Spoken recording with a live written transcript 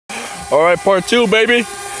All right, part 2, baby.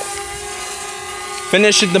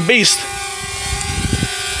 Finishing the beast.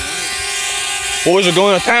 Boys are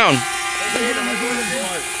going to town.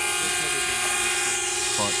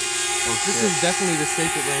 This is definitely the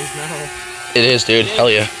sacred range now. It is, dude. Hell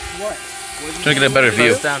yeah. What? Trying to get a better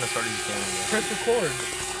view. Down to start your camera. Press record.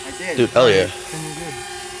 I did. Dude, hell yeah. Then you're good.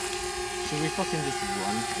 Should we fucking just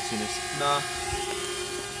run as soon as? Nah.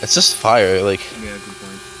 It's just fire, like. Yeah, good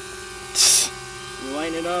point. We're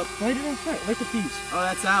lighting it up. Light it on fire. Light the piece. Oh,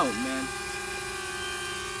 that's out, man.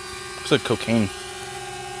 Looks like cocaine.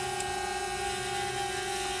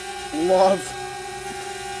 Love.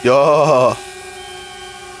 Yo.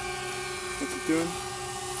 What's it doing?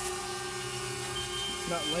 It's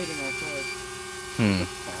not lighting outside.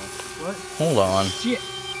 What? Hold on. Shit.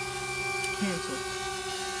 Cancel.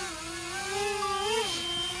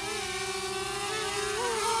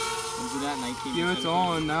 Is it at 19? Yeah, it's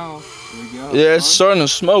on now. Here we go. Yeah, it's starting to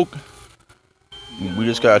smoke. We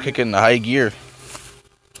just gotta kick it into high gear.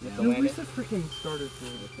 Where's the freaking starter for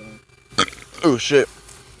it? Oh shit.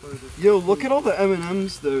 Yo, look at all the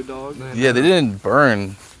M&Ms though, dog. Yeah, they didn't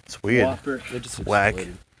burn. It's weird. Whopper. They just Whack.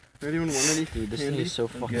 exploded. Anyone want any? Dude, this candy? thing is so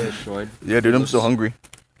fucking destroyed. Yeah, dude, I'm so hungry.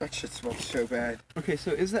 That shit smells so bad. Okay,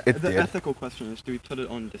 so is that It the did. ethical question is, do we put it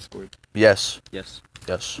on Discord? Yes. Yes.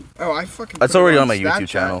 Yes. Oh, I fucking. It's put it already on my YouTube Snapchat.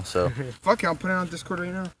 channel, so Fuck it, I'll put it on Discord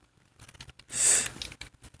right now.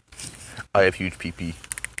 I have huge PP.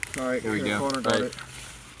 Alright, Here we go. Got Right. it.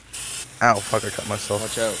 Ow, fuck, I cut myself.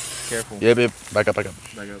 Watch out. Careful. Yeah, babe. Back up, back up.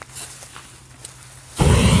 Back up.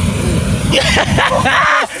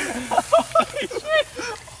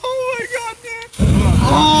 Oh my god, man.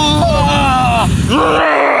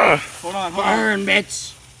 Hold on, hold on. Burn,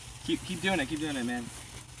 bitch. Keep doing it, man.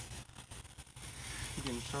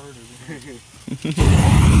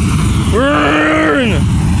 Burn!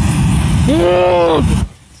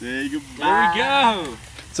 Say goodbye. There we go.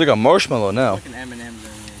 It's like a marshmallow now. Fucking M&M's in here.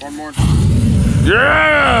 One more.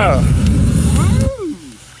 Yeah!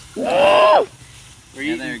 We're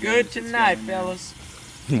eating good tonight, fellas.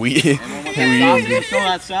 We. Everyone want that sausage? Still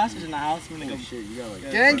that sausage in the house? I'm gonna go. Shit, you got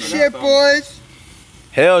like. Gang shit, boys.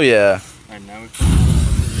 Hell yeah. Alright, now we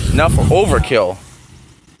Now for overkill.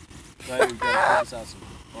 gotta cook sausage.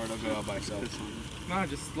 Or it'll go out by itself. No,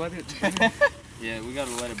 just let it. Yeah, we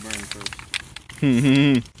gotta let it burn first.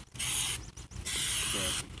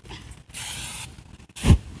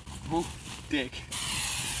 Oh, dick.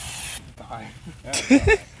 Die.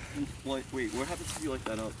 Wait, what happens if you light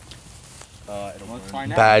that up? It'll Let's burn.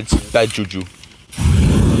 find out. Bad juju.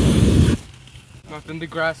 Nothing, the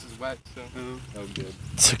grass is wet, so. Oh, good.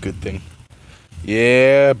 It's a good thing.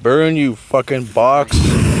 Yeah, burn you fucking box.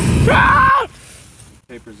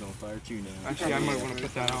 Paper's on fire too now. Actually, I might want to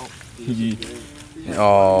put that out.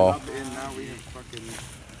 Oh.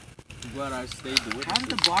 I'm glad I stayed the witness. How did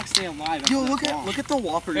the box stay alive? Yo, look at the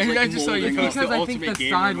Whopper. And I just saw you molding up. because I think the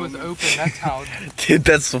side was open. That's how. Dude,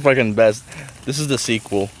 that's the fucking best. This is the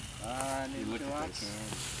sequel. Look at this.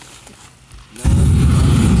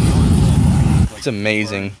 It's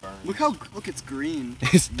amazing. Look it's green.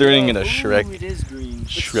 It's turning into Shrek. It is green.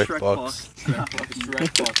 Shrek box.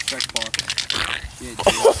 Shrek box.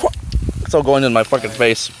 It's all going in my fucking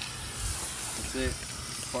face. That's it.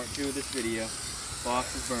 Part 2 of this video.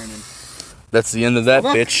 Box is burning. That's the end of that,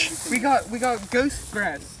 Look. bitch. We got ghost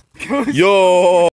grass. Yo!